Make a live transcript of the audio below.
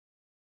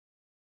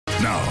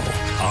Now,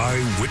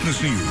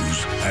 Eyewitness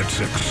News at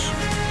 6.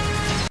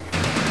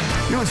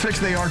 New at 6,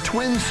 they are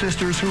twin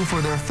sisters who, for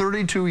their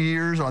 32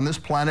 years on this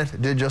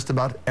planet, did just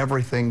about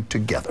everything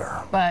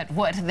together. But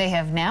what they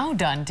have now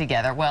done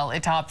together, well,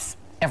 it tops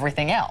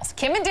everything else.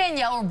 Kim and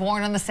Danielle were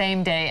born on the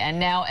same day, and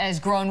now as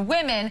grown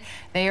women,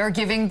 they are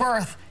giving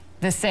birth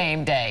the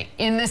same day,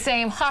 in the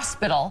same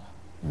hospital,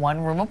 one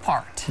room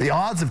apart. The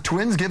odds of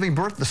twins giving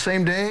birth the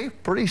same day,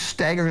 pretty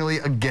staggeringly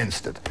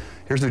against it.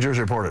 Here's New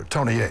Jersey reporter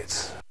Tony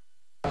Yates.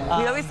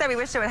 We always said we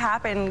wished it would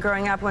happen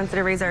growing up, wanted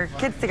to raise our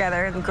kids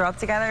together and grow up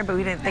together, but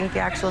we didn't think the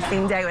actual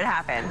same day would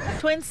happen.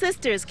 Twin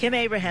sisters Kim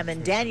Abraham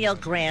and Danielle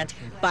Grant,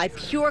 by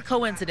pure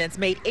coincidence,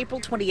 made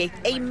April 28th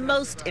a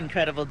most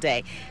incredible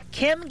day.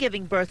 Kim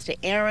giving birth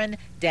to Aaron,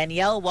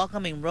 Danielle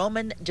welcoming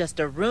Roman just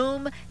a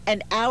room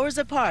and hours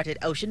apart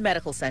at Ocean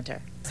Medical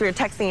Center. So we were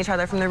texting each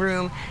other from the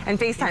room and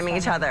FaceTiming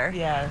each other.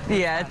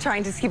 Yeah,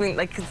 trying to keep,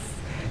 like, 'cause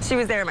she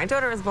was there, my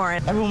daughter was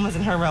born. Everyone was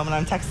in her room, and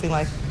I'm texting,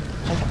 like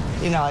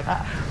you know, like,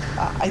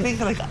 I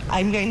think, like,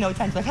 I'm getting no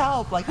attention, like,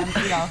 help, like,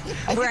 you know.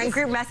 We're in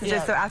group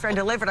messages, so after I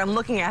delivered, I'm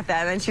looking at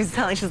them, and she's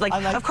like,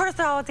 of course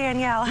they're all with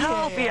Danielle,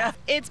 help. Yeah.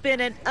 It's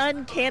been an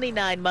uncanny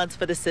 9 months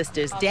for the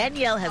sisters.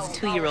 Danielle has a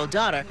 2-year-old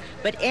daughter,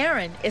 but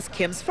Aaron is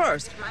Kim's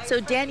first. So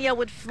Danielle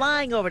went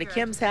flying over to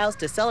Kim's house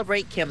to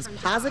celebrate Kim's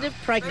positive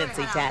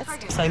pregnancy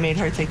test. So I made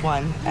her take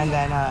one, and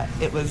then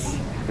it was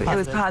positive. It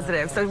was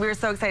positive. So we were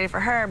so excited for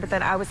her, but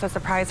then I was so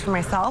surprised for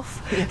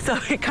myself. So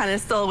it kind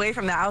of stole away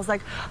from that. I was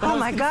like, oh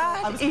my God.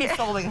 I was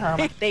consoling her.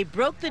 They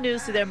broke the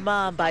news to their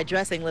mom by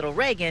dressing little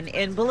Reagan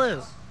in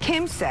blue.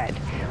 Kim said,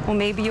 well,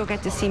 maybe you'll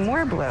get to see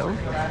more blue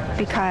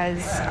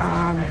because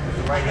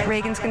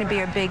Reagan's going to be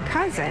a big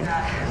cousin.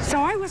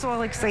 So I was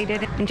all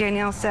excited, and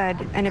Danielle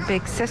said, and a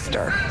big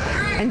sister.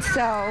 And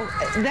so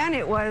then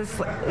it was,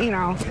 you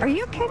know, are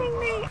you kidding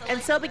me?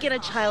 And so began a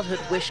childhood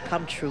wish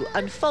come true,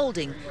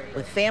 unfolding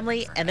with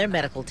family and their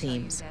medical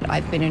teams.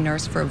 I've been a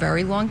nurse for a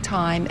very long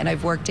time, and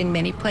I've worked in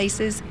many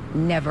places.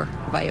 Never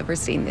have I ever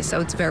seen this,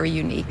 so it's very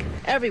unique.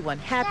 Everyone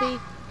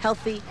happy,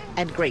 healthy,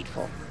 and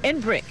grateful.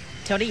 In Brick,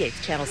 Tony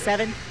Yates, Channel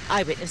 7,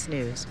 Eyewitness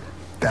News.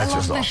 That's I love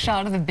just the awesome.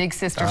 shot of the big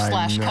sister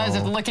slash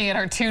cousin looking at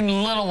our 2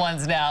 little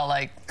ones now,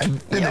 like. And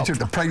then they took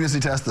the pregnancy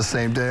test the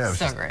same day.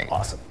 So great.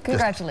 Awesome.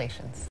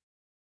 Congratulations.